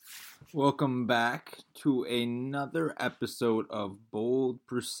Welcome back to another episode of Bold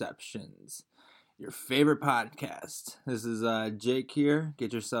Perceptions, your favorite podcast. This is Jake here.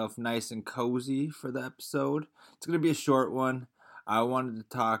 Get yourself nice and cozy for the episode. It's going to be a short one. I wanted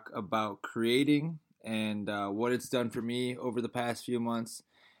to talk about creating and what it's done for me over the past few months,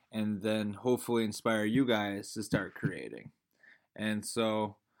 and then hopefully inspire you guys to start creating. And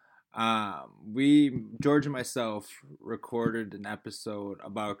so George and myself recorded an episode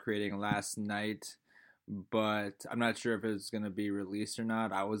about creating last night, but I'm not sure if it's going to be released or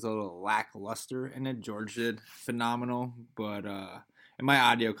not. I was a little lackluster in it. George did phenomenal, but and my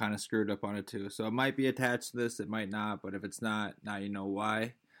audio kind of screwed up on it too. So it might be attached to this, it might not, but if it's not, now you know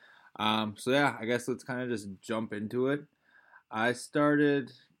why. So yeah, I guess let's kind of just jump into it. I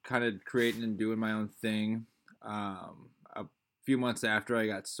started kind of creating and doing my own thing. A few months after I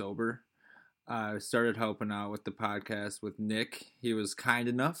got sober, I started helping out with the podcast with Nick. He was kind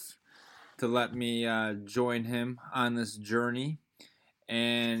enough to let me join him on this journey.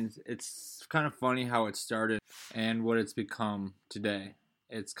 And it's kind of funny how it started and what it's become today.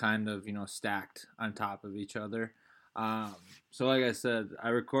 It's kind of, stacked on top of each other. So like I said, I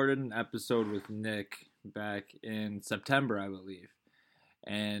recorded an episode with Nick back in September, I believe.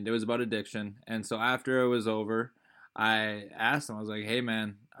 And it was about addiction. And so after it was over, I asked him, I was like, hey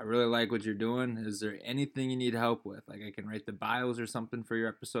man, I really like what you're doing. Is there anything you need help with? Like I can write the bios or something for your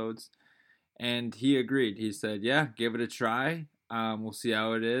episodes. And he agreed. He said, yeah, give it a try. We'll see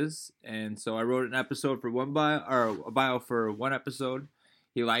how it is. And so I wrote an episode for one bio, or a bio for one episode.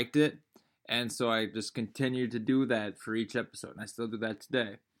 He liked it. And so I just continued to do that for each episode. And I still do that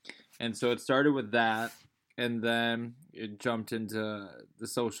today. And so it started with that. And then it jumped into the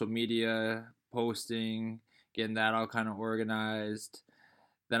social media posting, getting that all kind of organized.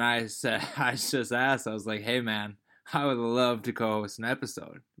 Then I just asked, I was like, hey man, I would love to co-host an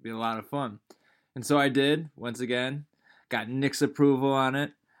episode. It'd be a lot of fun. And so I did, once again, got Nick's approval on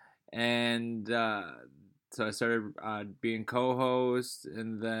it. And so I started being co-host.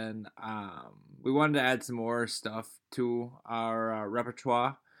 And then we wanted to add some more stuff to our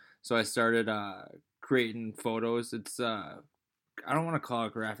repertoire. So I started creating photos. It's I don't want to call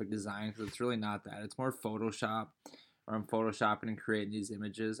it graphic design because it's really not that. It's more Photoshop, or I'm photoshopping and creating these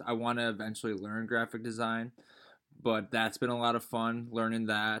images. I want to eventually learn graphic design, but that's been a lot of fun learning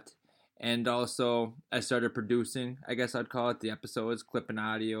that. And also, I started producing, I guess I'd call it, the episodes, clipping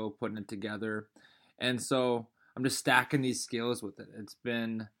audio, putting it together. And so I'm just stacking these skills with it. It's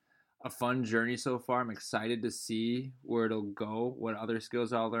been a fun journey so far. I'm excited to see where it'll go, what other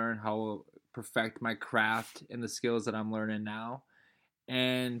skills I'll learn, how I'll perfect my craft in the skills that I'm learning now.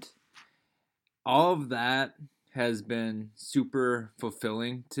 And all of that has been super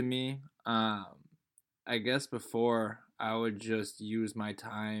fulfilling to me. I guess before I would just use my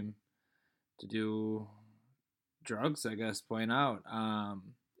time to do drugs, I guess, point out.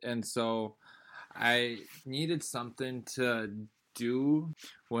 And so I needed something to do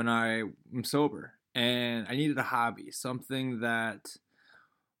when I'm sober. And I needed a hobby, something that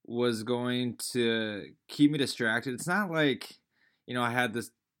was going to keep me distracted. It's not like, I had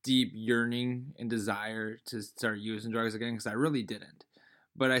this deep yearning and desire to start using drugs again because I really didn't.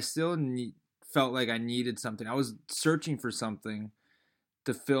 But I still felt like I needed something. I was searching for something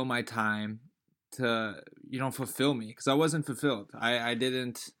to fill my time, to, fulfill me because I wasn't fulfilled. I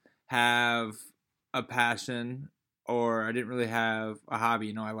didn't have a passion, or I didn't really have a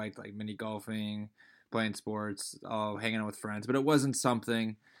hobby. I liked like mini golfing, playing sports, hanging out with friends, but it wasn't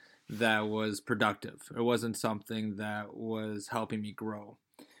something that was productive. It wasn't something that was helping me grow.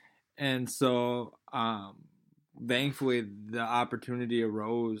 And so, thankfully, the opportunity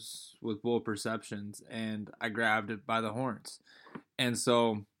arose with Bold Perceptions, and I grabbed it by the horns. And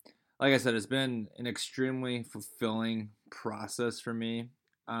so, like I said, it's been an extremely fulfilling process for me.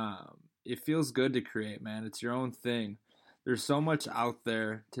 It feels good to create, man. It's your own thing. There's so much out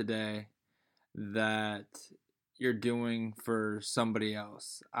there today that you're doing for somebody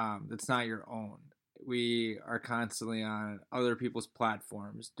else that's not your own. We are constantly on other people's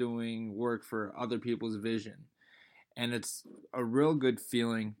platforms doing work for other people's vision. And it's a real good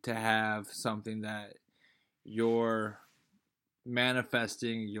feeling to have something that you're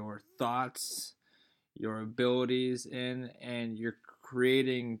manifesting your thoughts, your abilities in, and you're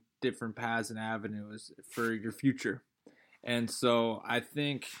creating different paths and avenues for your future. And so I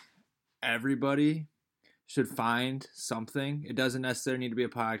think everybody should find something. It doesn't necessarily need to be a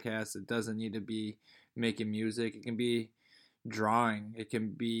podcast. It doesn't need to be making music. It can be drawing. It can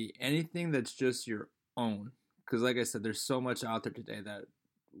be anything that's just your own. Because like I said, there's so much out there today that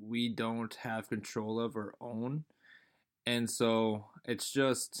we don't have control of or own. And so it's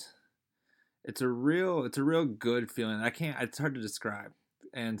just it's a real good feeling. It's hard to describe.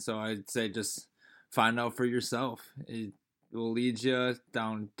 And so I'd say just find out for yourself. It will lead you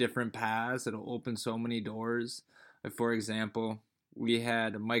down different paths. It'll open so many doors. Like for example, we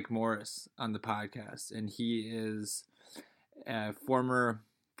had Mike Morris on the podcast, and he is a former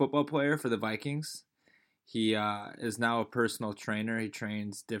football player for the Vikings. He is now a personal trainer. He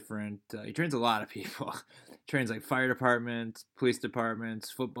trains different. He trains a lot of people. Trains like fire departments, police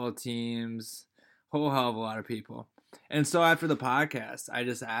departments, football teams, whole hell of a lot of people. And so after the podcast, I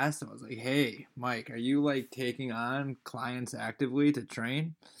just asked him. I was like, "Hey, Mike, are you like taking on clients actively to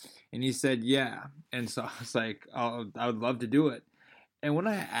train?" And he said, "Yeah." And so I was like, I would love to do it." And when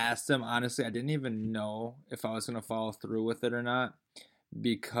I asked him, honestly, I didn't even know if I was going to follow through with it or not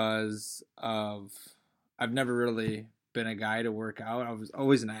because of I've never really been a guy to work out. I was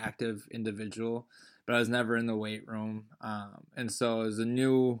always an active individual, but I was never in the weight room, and so it was a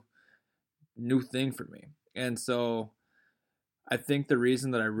new thing for me. And so I think the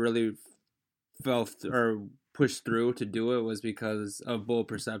reason that I really or pushed through to do it was because of Bold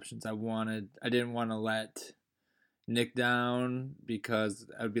Perceptions. I didn't want to let Nick down because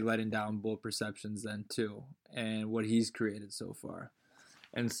I would be letting down Bold Perceptions then too, and what he's created so far.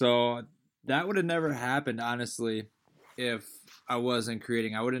 And so that would have never happened, honestly, if I wasn't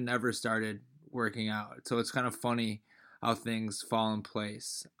creating. I would have never started working out. So it's kind of funny how things fall in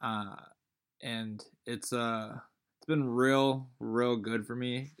place. And it's been real good for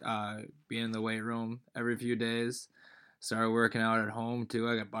me. Being in the weight room every few days. Started working out at home too.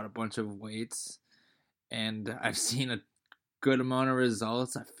 I bought a bunch of weights, and I've seen a good amount of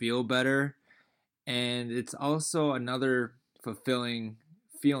results. I feel better, and it's also another fulfilling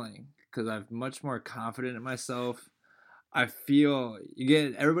feeling because I'm much more confident in myself. I feel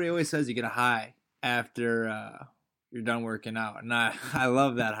everybody always says you get a high after you're done working out, and I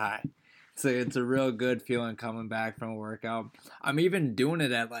love that high. So it's a real good feeling coming back from a workout. I'm even doing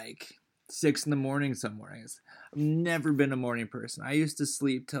it at like 6 in the morning some mornings. I've never been a morning person. I used to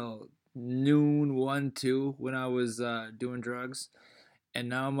sleep till noon, 1, 2 when I was doing drugs, and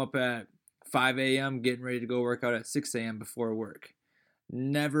now I'm up at 5 a.m. getting ready to go work out at 6 a.m. before work.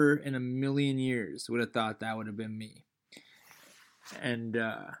 Never in a million years would have thought that would have been me. And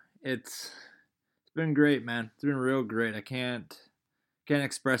it's been great, man. It's been real great. I can't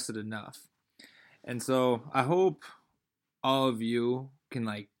express it enough. And so I hope all of you can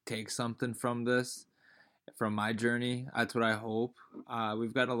like take something from this, from my journey. That's what I hope.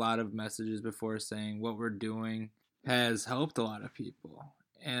 We've got a lot of messages before saying what we're doing has helped a lot of people.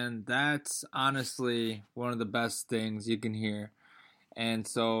 And that's honestly one of the best things you can hear. And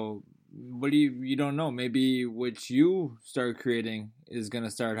so, what do you don't know? Maybe what you start creating is going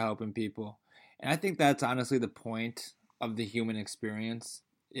to start helping people. And I think that's honestly the point of the human experience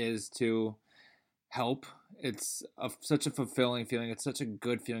is to help. It's such a fulfilling feeling. It's such a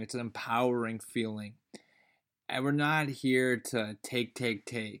good feeling. It's an empowering feeling. And we're not here to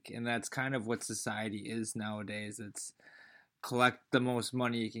take. And that's kind of what society is nowadays. It's collect the most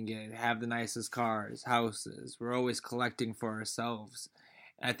money you can get, have the nicest cars, houses. We're always collecting for ourselves.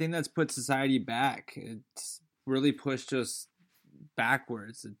 And I think that's put society back. It's really pushed us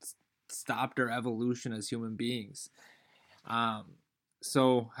backwards. It's stopped our evolution as human beings.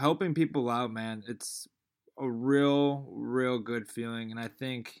 So helping people out, man, it's a real good feeling. And I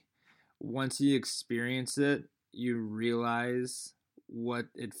think once you experience it, you realize what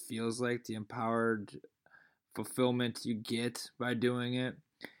it feels like, the empowered fulfillment you get by doing it.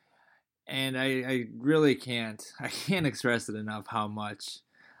 And I really I can't express it enough how much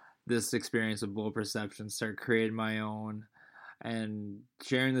this experience of Bold Perception started creating my own and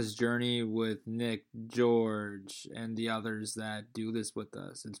sharing this journey with Nick, George, and the others that do this with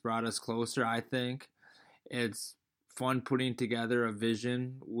us. It's brought us closer, I think. It's fun putting together a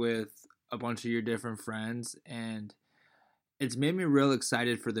vision with a bunch of your different friends, and it's made me real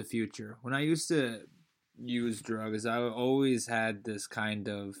excited for the future. When I used to use drugs, I always had this kind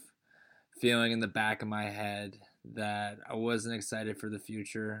of feeling in the back of my head that I wasn't excited for the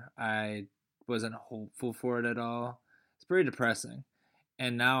future. I wasn't hopeful for it at all. It's pretty depressing.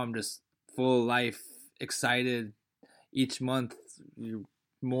 And now I'm just full of life, excited. Each month,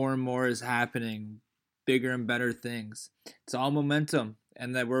 more and more is happening, bigger and better things. It's all momentum,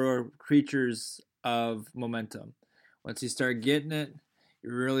 and that we're creatures of momentum. Once you start getting it,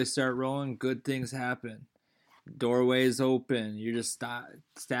 you really start rolling, good things happen. Doorways open, you're just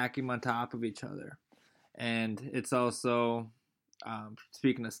stacking on top of each other. And it's also,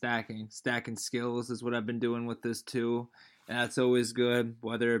 speaking of stacking skills is what I've been doing with this too. And that's always good,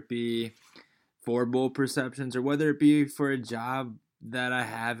 whether it be for Bold Perceptions or whether it be for a job that I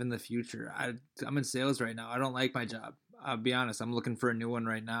have in the future. I'm in sales right now. I don't like my job. I'll be honest. I'm looking for a new one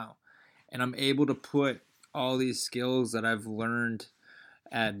right now. And I'm able to put all these skills that I've learned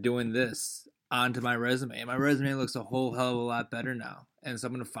at doing this onto my resume. And my resume looks a whole hell of a lot better now. And so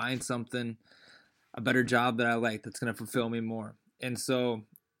I'm going to find something, a better job that I like that's going to fulfill me more. And so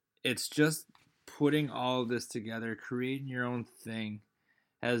it's just putting all of this together, creating your own thing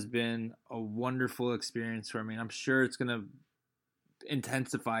has been a wonderful experience for me. And I'm sure it's going to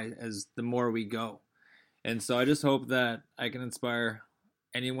intensify as the more we go. And so I just hope that I can inspire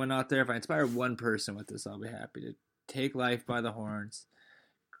anyone out there. If I inspire one person with this, I'll be happy to take life by the horns,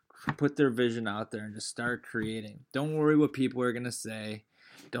 put their vision out there, and just start creating. Don't worry what people are going to say.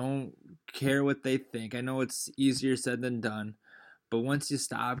 Don't care what they think. I know it's easier said than done, but once you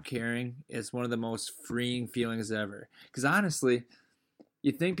stop caring, it's one of the most freeing feelings ever. Because honestly,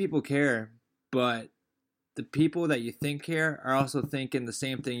 you think people care, but the people that you think care are also thinking the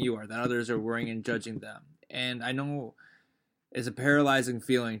same thing you are, that others are worrying and judging them. And I know it's a paralyzing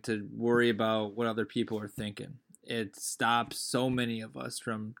feeling to worry about what other people are thinking. It stops so many of us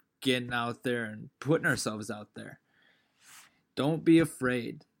from getting out there and putting ourselves out there. Don't be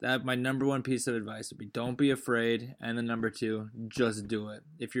afraid. That my number one piece of advice would be don't be afraid. And then number two, just do it.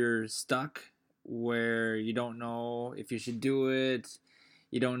 If you're stuck where you don't know if you should do it,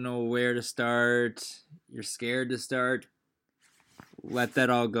 you don't know where to start, you're scared to start, let that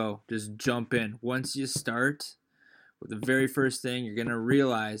all go. Just jump in. Once you start with the very first thing, you're going to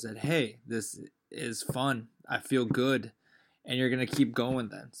realize that, hey, this is fun. I feel good. And you're going to keep going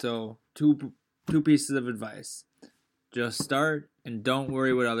then. So two pieces of advice. Just start and don't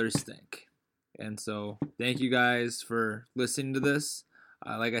worry what others think. And so thank you guys for listening to this.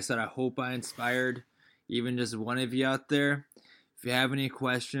 Like I said, I hope I inspired even just one of you out there. If you have any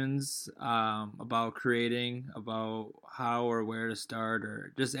questions about creating, about how or where to start,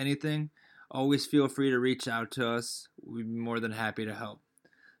 or just anything, always feel free to reach out to us. We'd be more than happy to help.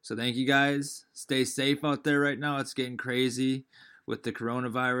 So thank you guys. Stay safe out there right now. It's getting crazy with the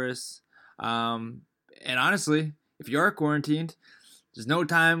coronavirus. And honestly, if you are quarantined, there's no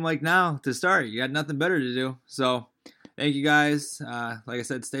time like now to start. You got nothing better to do. So thank you guys. Like I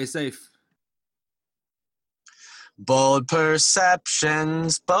said, stay safe. Bold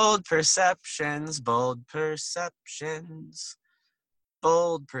perceptions, bold perceptions, bold perceptions.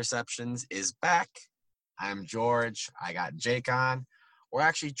 Bold Perceptions is back. I'm George. I got Jake on. We're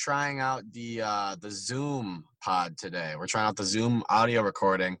actually trying out the Zoom pod today. We're trying out the Zoom audio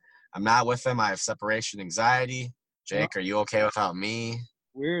recording. I'm not with him. I have separation anxiety. Jake, are you okay without me?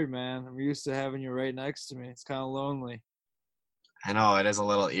 Weird, man. I'm used to having you right next to me. It's kind of lonely. I know it is a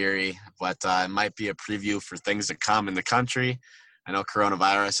little eerie, but it might be a preview for things to come in the country. I know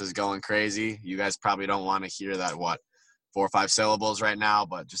coronavirus is going crazy. You guys probably don't want to hear that, 4 or 5 syllables right now,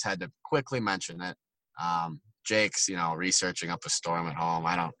 but just had to quickly mention it. Jake's, researching up a storm at home.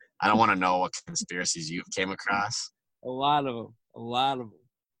 I don't want to know what conspiracies you've came across. A lot of them.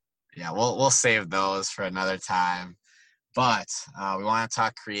 Yeah, we'll save those for another time. But we want to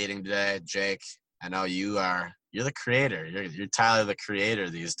talk creating today. Jake, I know you're the creator. You're Tyler the Creator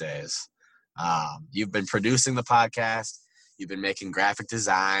these days. You've been producing the podcast. You've been making graphic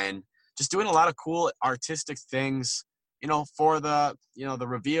design, just doing a lot of cool artistic things, for the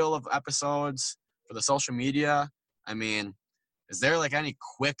reveal of episodes, for the social media. I mean, is there like any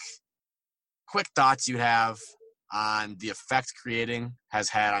quick thoughts you have on the effect creating has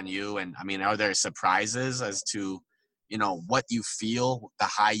had on you? And I mean, are there surprises as to, what you feel, the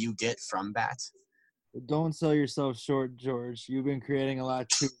high you get from that? Don't sell yourself short, George. You've been creating a lot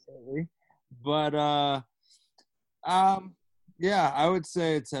too lately. But yeah, I would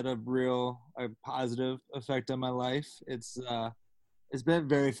say it's had a positive effect on my life. It's been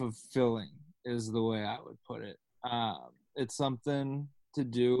very fulfilling, is the way I would put it. It's something to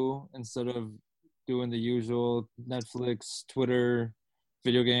do instead of doing the usual Netflix, Twitter,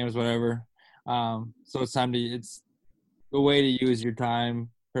 video games, whatever. So it's a way to use your time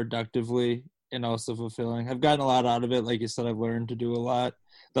productively and also fulfilling. I've gotten a lot out of it. Like you said, I've learned to do a lot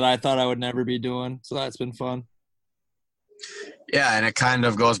that I thought I would never be doing. So that's been fun. Yeah, and it kind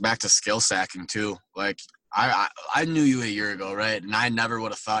of goes back to skill stacking too. Like I knew you a year ago, right? And I never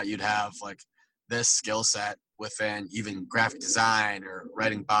would have thought you'd have like this skill set within even graphic design or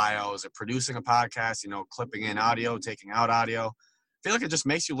writing bios or producing a podcast, clipping in audio, taking out audio. I feel like it just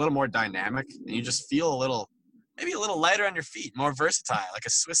makes you a little more dynamic and you just feel maybe a little lighter on your feet, more versatile, like a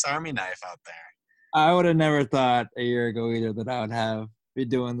Swiss Army knife out there. I would have never thought a year ago either that I would be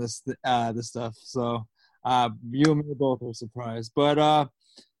doing this stuff. So you and me both are surprised. But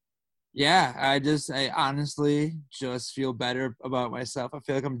Yeah, I honestly just feel better about myself. I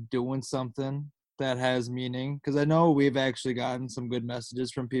feel like I'm doing something that has meaning because I know we've actually gotten some good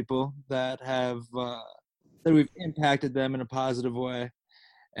messages from people that have that we've impacted them in a positive way,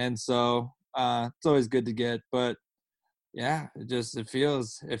 and so it's always good to get. But yeah, it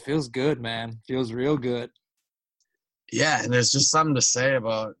feels good, man. It feels real good. Yeah, and there's just something to say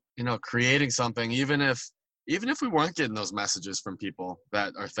about, creating something, even if we weren't getting those messages from people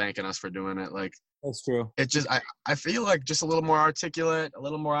that are thanking us for doing it. Like, That's true. I feel like just a little more articulate, a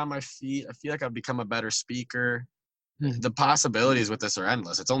little more on my feet. I feel like I've become a better speaker. Mhm. The possibilities with this are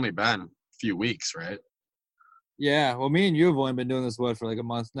endless. It's only been a few weeks, right? Yeah, well, me and you have only been doing this for like a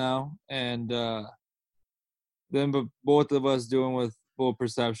month now, and then but both of us doing with full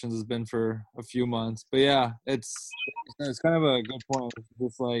perceptions has been for a few months. But yeah, it's kind of a good point. It's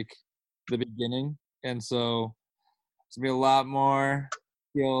just like the beginning, and so it's gonna be a lot more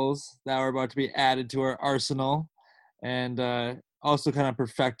skills that are about to be added to our arsenal, and also kind of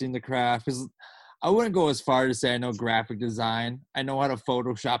perfecting the craft. Because I wouldn't go as far to say I know graphic design. I know how to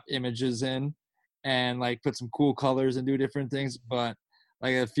Photoshop images in and like put some cool colors and do different things. But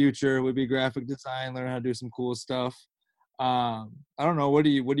like a future would be graphic design, learn how to do some cool stuff. I don't know. What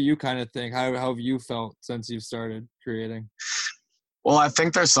do you kind of think? How have you felt since you've started creating? Well, I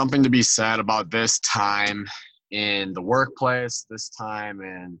think there's something to be said about this time in the workplace, this time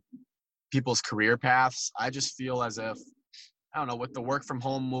in people's career paths. I just feel as if, I don't know, with the work from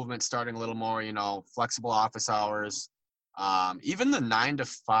home movement starting a little more, flexible office hours, even the 9 to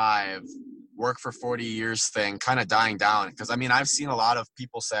 5 work for 40 years thing kind of dying down. Because I mean, I've seen a lot of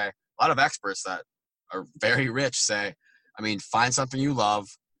people say, a lot of experts that are very rich say, I mean, find something you love,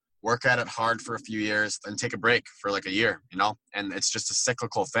 work at it hard for a few years, then take a break for like a year, and it's just a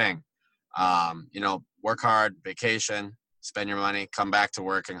cyclical thing. Work hard, vacation, spend your money, come back to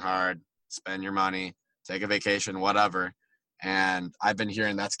working hard, spend your money, take a vacation, whatever. And I've been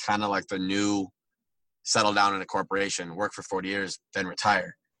hearing that's kind of like the new settle down in a corporation, work for 40 years, then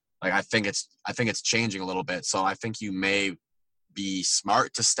retire. Like I think it's changing a little bit. So I think you may be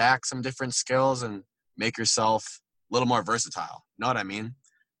smart to stack some different skills and make yourself a little more versatile. You know what I mean?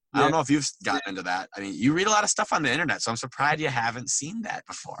 I Yeah, don't know if you've gotten into that. I mean, you read a lot of stuff on the internet, so I'm surprised you haven't seen that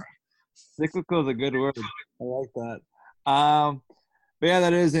before. cyclical is a good word. I like that. But yeah,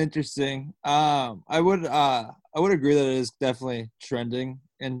 that is interesting. I would agree that it is definitely trending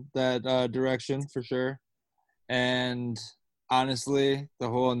in that direction for sure. And honestly, the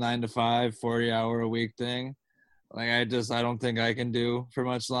whole 9 to 5, 40 hour a week thing, like I don't think I can do for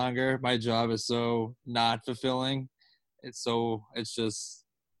much longer. My job is so not fulfilling. It's just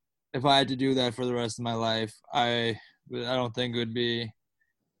if I had to do that for the rest of my life, I don't think it would be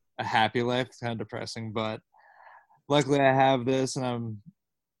a happy life. It's kind of depressing, but luckily I have this and I'm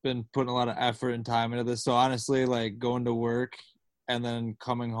been putting a lot of effort and time into this. So honestly, like going to work and then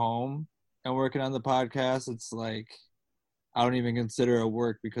coming home and working on the podcast, it's like I don't even consider it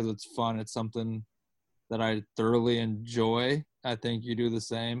work because it's fun. It's something that I thoroughly enjoy. I think you do the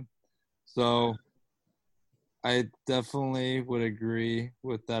same. So I definitely would agree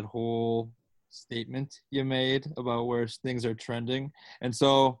with that whole statement you made about where things are trending. And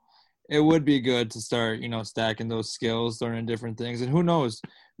so it would be good to start, stacking those skills, learning different things. And who knows,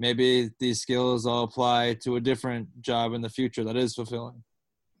 maybe these skills all apply to a different job in the future that is fulfilling.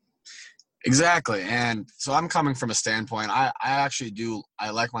 Exactly. And so I'm coming from a standpoint, I actually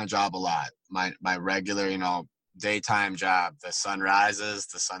I like my job a lot. My regular, daytime job. The sun rises,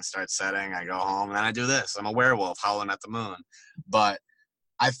 the sun starts setting, I go home, and then I do this. I'm a werewolf howling at the moon. But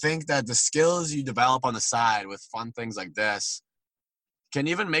I think that the skills you develop on the side with fun things like this can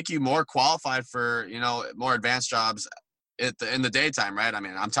even make you more qualified for, more advanced jobs in the daytime, right? I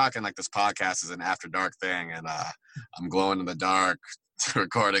mean, I'm talking like this podcast is an after dark thing, and I'm glowing in the dark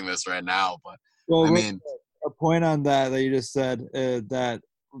recording this right now. But Well, I mean, a point on that you just said that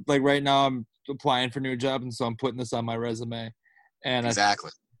like right now I'm applying for new jobs and so I'm putting this on my resume, and I exactly.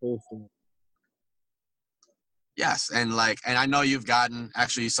 think Yes, and I know you've gotten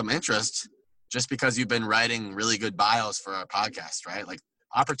actually some interest just because you've been writing really good bios for our podcast, right? Like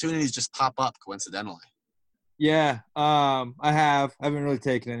opportunities just pop up coincidentally. yeah, I haven't really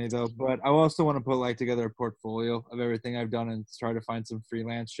taken any though, but I also want to put like together a portfolio of everything I've done and try to find some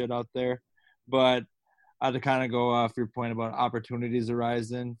freelance shit out there. But to kind of go off your point about opportunities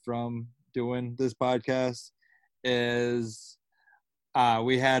arising from doing this podcast is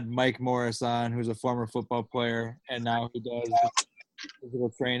we had Mike Morris on, who's a former football player and now he does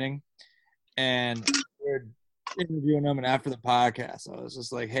physical training, and we're interviewing him. And after the podcast, I was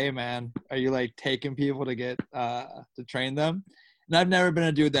just like, "Hey, man, are you like taking people to get to train them?" And I've never been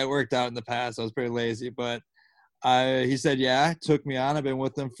a dude that worked out in the past. I was pretty lazy, but he said, yeah, took me on. I've been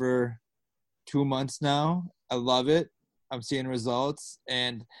with him for 2 months now. I love it. I'm seeing results.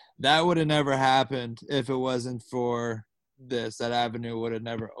 And that would have never happened if it wasn't for this. That avenue would have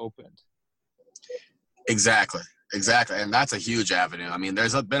never opened. Exactly. And that's a huge avenue. I mean,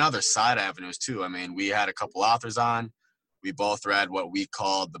 there's been other side avenues too. I mean, we had a couple authors on. We both read what we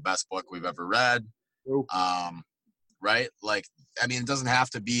called the best book we've ever read. Right? Like, I mean, it doesn't have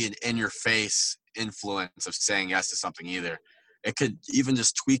to be an in-your-face influence of saying yes to something either. It could even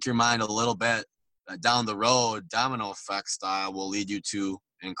just tweak your mind a little bit down the road. Domino effect style will lead you to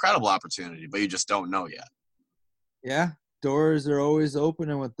an incredible opportunity, but you just don't know yet. Yeah, doors are always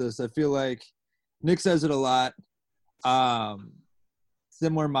opening with this. I feel like Nick says it a lot.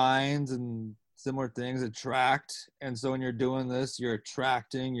 Similar minds and similar things attract. And so when you're doing this, you're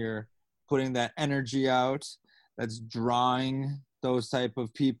attracting, you're putting that energy out that's drawing those type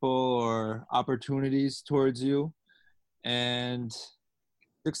of people or opportunities towards you. And it's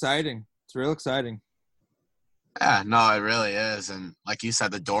exciting. It's real exciting. Yeah, no, it really is. And like you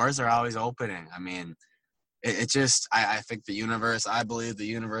said, the doors are always opening. I mean, it just, I think I believe the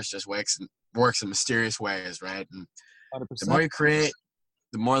universe just works in mysterious ways, right? And 100%. the more you create,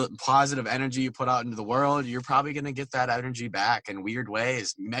 the more positive energy you put out into the world, you're probably going to get that energy back in weird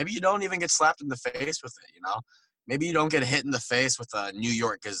ways. Maybe you don't even get slapped in the face with it, you know? Maybe you don't get hit in the face with a New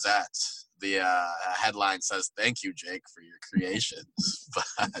York Gazette. The headline says, "Thank you, Jake, for your creations."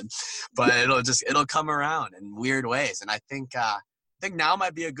 but it'll come around in weird ways. And I think now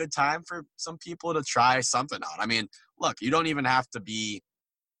might be a good time for some people to try something out. I mean, look, you don't even have to be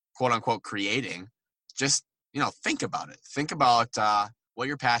quote unquote creating. Just, think about it. Think about what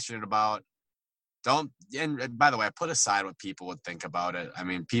you're passionate about. And by the way, put aside what people would think about it. I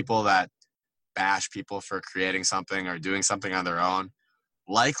mean, people that bash people for creating something or doing something on their own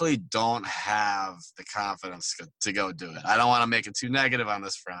likely don't have the confidence to go do it. I don't want to make it too negative on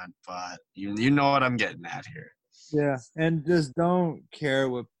this front, but you know what I'm getting at here. Yeah, and just don't care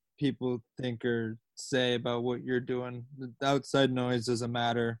what people think or say about what you're doing. The outside noise doesn't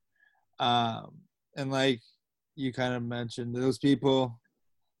matter. And like you kind of mentioned, those people,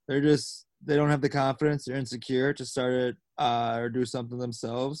 they don't have the confidence. They're insecure to start it or do something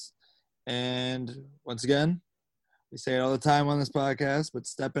themselves. And once again, we say it all the time on this podcast, but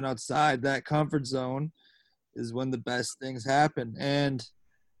stepping outside that comfort zone is when the best things happen. And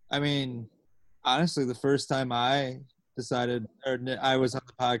I mean, honestly, the first time I decided, or I was on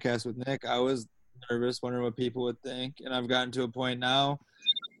the podcast with Nick, I was nervous, wondering what people would think. And I've gotten to a point now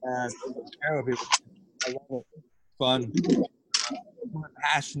that I don't care what people think. I love it. Fun. I'm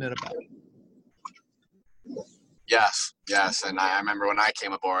passionate about it. Yes. And I remember when I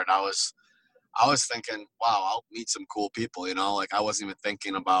came aboard, I was thinking, wow, I'll meet some cool people, like I wasn't even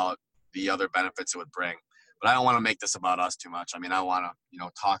thinking about the other benefits it would bring. But I don't want to make this about us too much. I mean, I want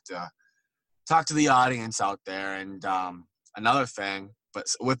to, talk to the audience out there. And another thing, but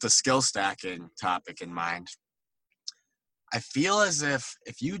with the skill stacking topic in mind, I feel as if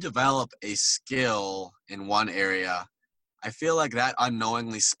you develop a skill in one area, I feel like that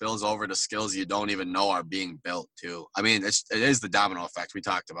unknowingly spills over to skills you don't even know are being built too. I mean, it is the domino effect. We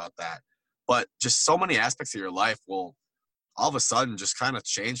talked about that. But just so many aspects of your life will all of a sudden just kind of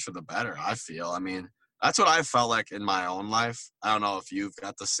change for the better, I feel. I mean, that's what I felt like in my own life. I don't know if you've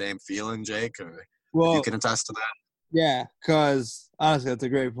got the same feeling, Jake, or if you can attest to that. Yeah, because honestly, that's a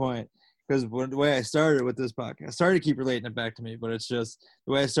great point. Because the way I started with this podcast, sorry to keep relating it back to me, but it's just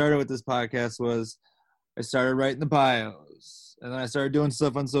the way I started with this podcast was I started writing the bios, and then I started doing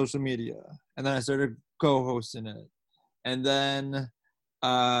stuff on social media, and then I started co-hosting it, and then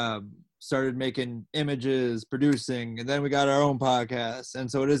started making images, producing, and then we got our own podcast. And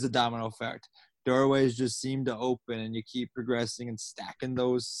so it is a domino effect. Doorways just seem to open, and you keep progressing and stacking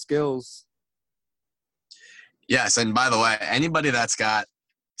those skills. Yes, and by the way, anybody that's got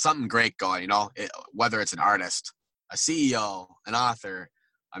something great going, whether it's an artist, a CEO, an author,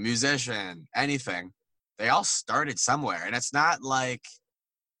 a musician, anything, they all started somewhere. And it's not like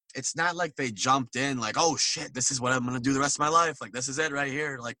they jumped in like, oh shit, this is what I'm going to do the rest of my life. Like, this is it right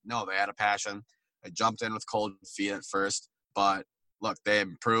here. Like, no, they had a passion. They jumped in with cold feet at first, but look, they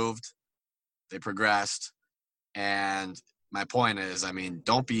improved, they progressed. And my point is, I mean,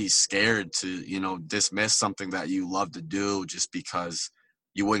 don't be scared to, dismiss something that you love to do just because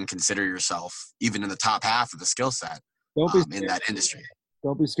you wouldn't consider yourself even in the top half of the skill set in that industry.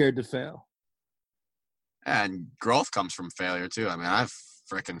 Don't be scared to fail. And growth comes from failure too. I mean, I've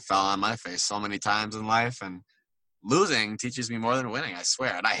freaking fell on my face so many times in life, and losing teaches me more than winning, I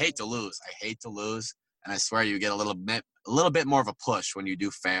swear. And I hate to lose. and I swear you get a little bit more of a push when you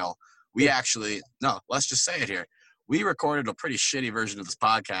do fail. Let's just say it here. We recorded a pretty shitty version of this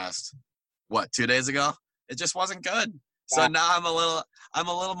podcast, 2 days ago? It just wasn't good. So now I'm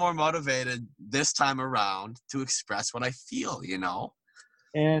a little more motivated this time around to express what I feel,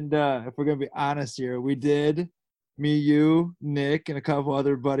 And if we're gonna be honest here, we did, me, you, Nick, and a couple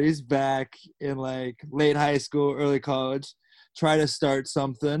other buddies back in like late high school, early college, try to start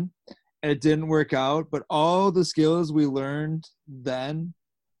something. And it didn't work out, but all the skills we learned then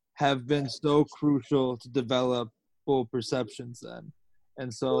have been so crucial to develop full perceptions then.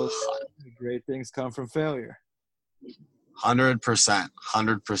 And so great things come from failure.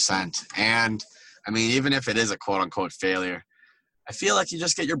 100%. And I mean, even if it is a quote unquote failure, I feel like you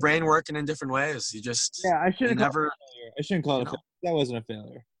just get your brain working in different ways. I shouldn't call it a failure. I shouldn't call it a failure. That wasn't a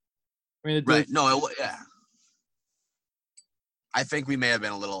failure. I mean, yeah. I think we may have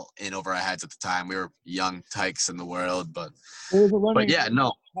been a little in over our heads at the time. We were young tykes in the world, but yeah,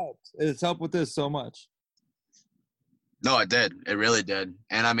 no. It's helped with this so much. No, it did. It really did.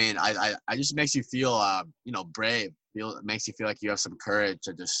 And I mean, I just makes you feel, brave. It makes you feel like you have some courage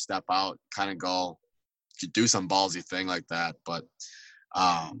to just step out, kind of go, do some ballsy thing like that. But,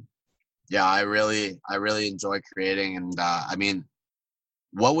 yeah, I really enjoy creating. And I mean,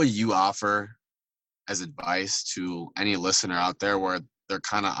 what would you offer as advice to any listener out there where they're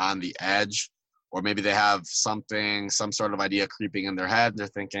kind of on the edge, or maybe they have some sort of idea creeping in their head? They're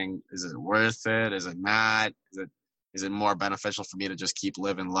thinking, is it worth it? Is it not? Is it more beneficial for me to just keep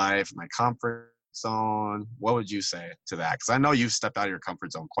living life in my comfort zone? What would you say to that? Because I know you've stepped out of your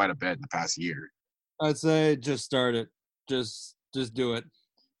comfort zone quite a bit in the past year. I'd say just start it. Just do it.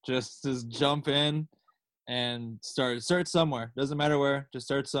 Just jump in and start somewhere. Doesn't matter where. Just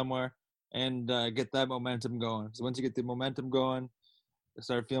start somewhere and get that momentum going. So once you get the momentum going, you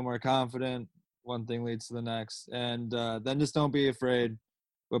start feeling more confident. One thing leads to the next. And then just don't be afraid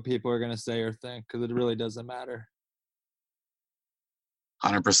what people are going to say or think, because it really doesn't matter.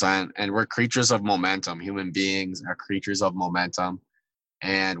 100%. And we're creatures of momentum. Human beings are creatures of momentum.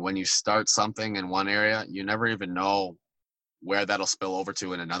 And when you start something in one area, you never even know where that'll spill over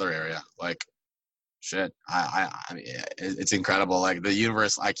to in another area. Like, shit, I mean, it's incredible. Like the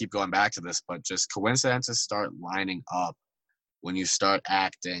universe, I keep going back to this, but just coincidences start lining up when you start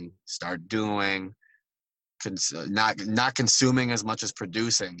acting, start doing, not consuming as much as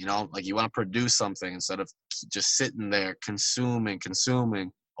producing. Like you want to produce something instead of just sitting there consuming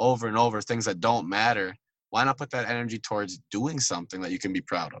over and over things that don't matter. Why not put that energy towards doing something that you can be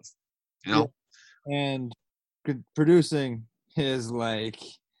proud of? Yeah. And producing is like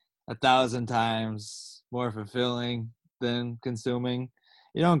 1,000 times more fulfilling than consuming.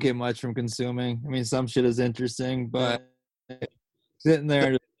 You don't get much from consuming. I mean, some shit is interesting, but sitting there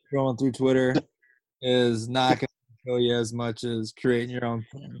and just scrolling through Twitter is not going to kill you as much as creating your own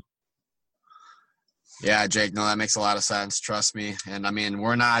thing. Yeah, Jake, no, that makes a lot of sense. Trust me. And I mean,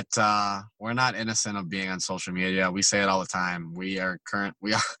 we're not innocent of being on social media. We say it all the time. We're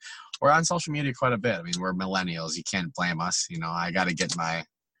on social media quite a bit. I mean, we're millennials. You can't blame us. I got to get my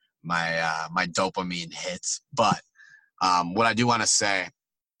dopamine hits. But what I do want to say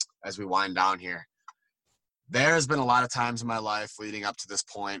as we wind down here, there has been a lot of times in my life leading up to this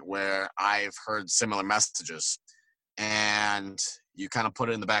point where I've heard similar messages, and you kind of put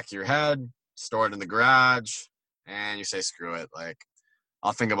it in the back of your head, store it in the garage, and you say, screw it. Like,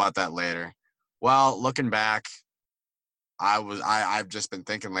 I'll think about that later. Well, looking back, I've just been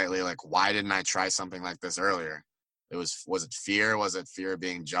thinking lately, like, why didn't I try something like this earlier? Was it fear? Was it fear of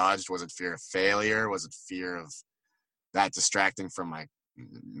being judged? Was it fear of failure? Was it fear of that distracting from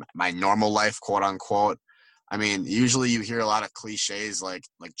my normal life, quote unquote? I mean, usually you hear a lot of cliches like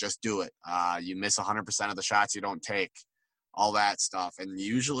just do it. You miss 100% of the shots you don't take, all that stuff. And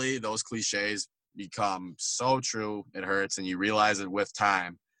usually those cliches become so true, it hurts, and you realize it with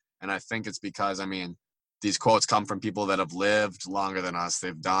time. And I think it's because, I mean, these quotes come from people that have lived longer than us.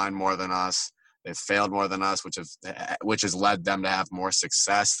 They've done more than us. They've failed more than us, which has led them to have more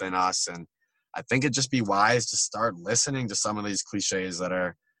success than us. And I think it'd just be wise to start listening to some of these cliches that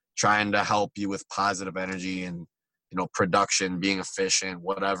are trying to help you with positive energy and, production, being efficient,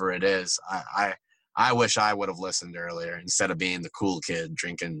 whatever it is. I wish I would have listened earlier instead of being the cool kid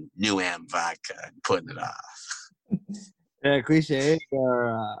drinking New Am vodka and putting it off. Yeah, cliches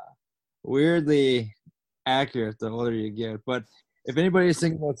are weirdly accurate the older you get. But if anybody's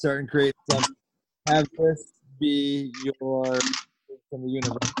thinking about starting creating something, have this be your from the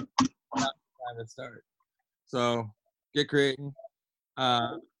universe. Time to start. So get creating.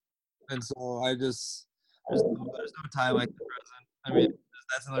 And so there's no time like the present. I mean,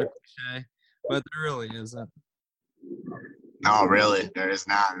 that's another cliche, but there really isn't. No, really, there is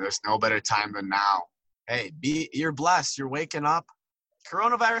not. There's no better time than now. Hey, you're blessed. You're waking up.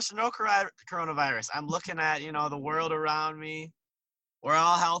 Coronavirus or no coronavirus, I'm looking at, the world around me. We're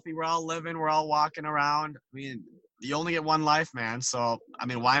all healthy. We're all living. We're all walking around. I mean, you only get one life, man. So, I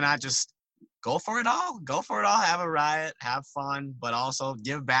mean, why not just go for it all? Go for it all. Have a riot, have fun, but also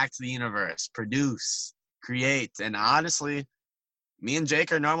give back to the universe. Produce, create. And honestly, me and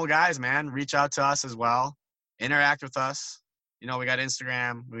Jake are normal guys, man. Reach out to us as well. Interact with us. We got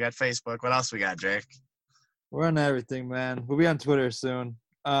Instagram. We got Facebook. What else we got, Jake? We're on everything, man. We'll be on Twitter soon.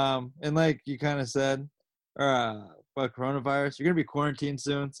 And like you kind of said, about coronavirus, you're going to be quarantined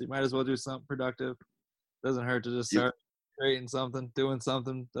soon, so you might as well do something productive. Doesn't hurt to just start creating something, doing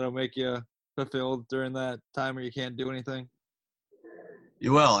something that'll make you fulfilled during that time where you can't do anything.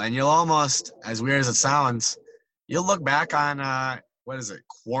 You will, and you'll almost, as weird as it sounds, you'll look back on, what is it,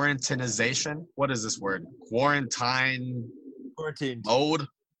 quarantinization? What is this word? Quarantine mode?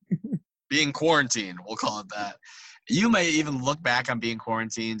 Being quarantined, we'll call it that. You may even look back on being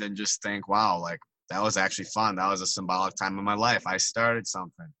quarantined and just think, wow, like, that was actually fun. That was a symbolic time in my life. I started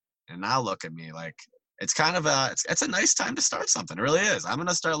something, and now look at me. Like, it's kind of it's a nice time to start something. It really is. I'm going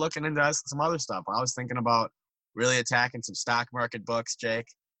to start looking into some other stuff. I was thinking about really attacking some stock market books, Jake,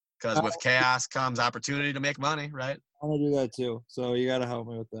 because with chaos comes opportunity to make money, right? I'm going to do that too. So you got to help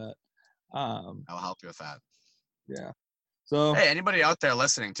me with that. I'll help you with that. Yeah. So, hey, anybody out there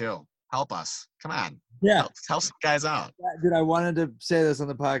listening too, help us. Come on. Yeah. Help some guys out. Yeah, dude, I wanted to say this on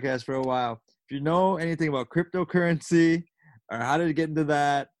the podcast for a while. If you know anything about cryptocurrency or how to get into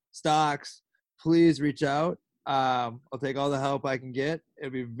that, stocks, please reach out. I'll take all the help I can get.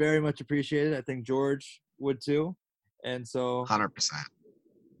 It'd be very much appreciated. I think George would too. And so 100%.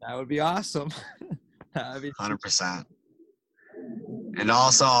 That would be awesome. That'd be 100%. And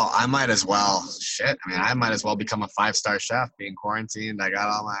also, I might as well become a 5-star chef being quarantined. I got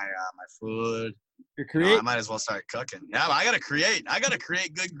all my food. You're creating. I might as well start cooking. Yeah, but I got to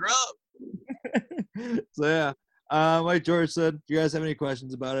create good grub. So, yeah. Like George said, if you guys have any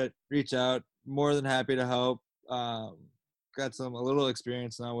questions about it, reach out. More than happy to help. Got a little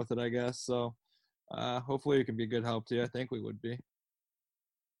experience now with it, I guess. So, hopefully it can be a good help to you. I think we would be.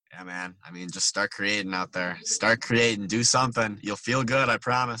 Yeah, man. I mean, just start creating out there. Start creating. Do something. You'll feel good, I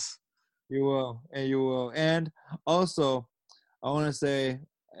promise. You will. And you will. And also, I want to say,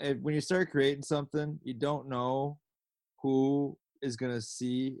 when you start creating something, you don't know who is going to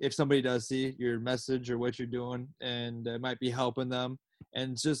see, if somebody does see your message or what you're doing, and it might be helping them.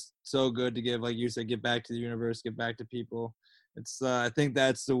 And it's just so good to give, like you said, give back to the universe, give back to people. It's, I think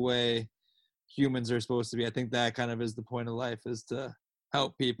that's the way humans are supposed to be. I think that kind of is the point of life, is to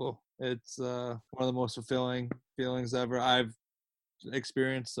help people. It's one of the most fulfilling feelings ever I've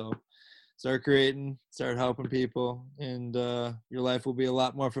experienced. So start creating, start helping people, and your life will be a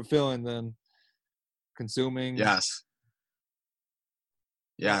lot more fulfilling than consuming.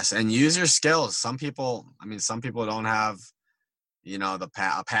 Yes, and use your skills. Some people don't have,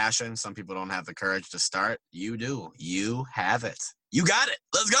 a passion. Some people don't have the courage to start. You do. You have it. You got it.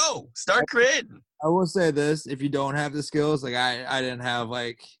 Let's go. Start creating. I will say this: if you don't have the skills, like I didn't have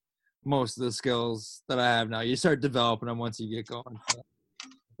like most of the skills that I have now. You start developing them once you get going. So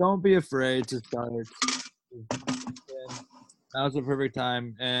don't be afraid to start. Now's the perfect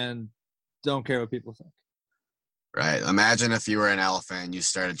time, and don't care what people think. Right. Imagine if you were an elephant and you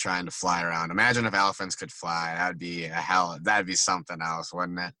started trying to fly around. Imagine if elephants could fly. That'd be something else,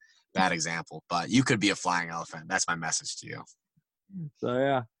 wouldn't it? Bad example, but you could be a flying elephant. That's my message to you. So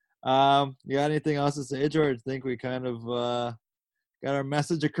yeah. You got anything else to say, George? I think we kind of got our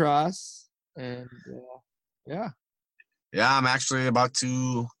message across, and yeah. Yeah, I'm actually about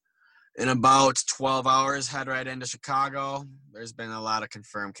to, in about 12 hours, head right into Chicago. There's been a lot of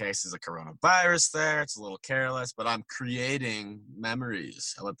confirmed cases of coronavirus there. It's a little careless, but I'm creating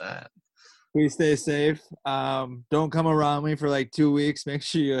memories. How about that? Please stay safe. Don't come around me for like 2 weeks. Make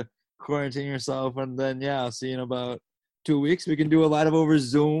sure you quarantine yourself, and then I'll see you in about 2 weeks. We can do a lot of over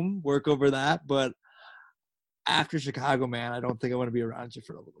Zoom, work over that, but after Chicago, man, I don't think I want to be around you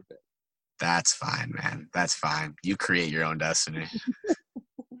for a little bit. That's fine, man. That's fine. You create your own destiny.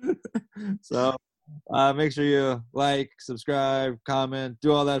 So make sure you like, subscribe, comment,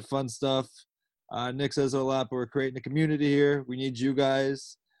 do all that fun stuff. Nick says it a lot, but we're creating a community here. We need you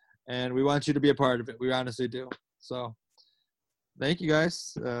guys, and we want you to be a part of it. We honestly do. So thank you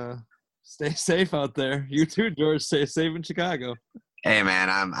guys. Stay safe out there. You too, George. Stay safe in Chicago. Hey, man,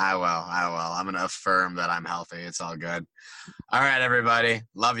 I will. I'm going to affirm that I'm healthy. It's all good. All right, everybody.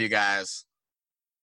 Love you guys.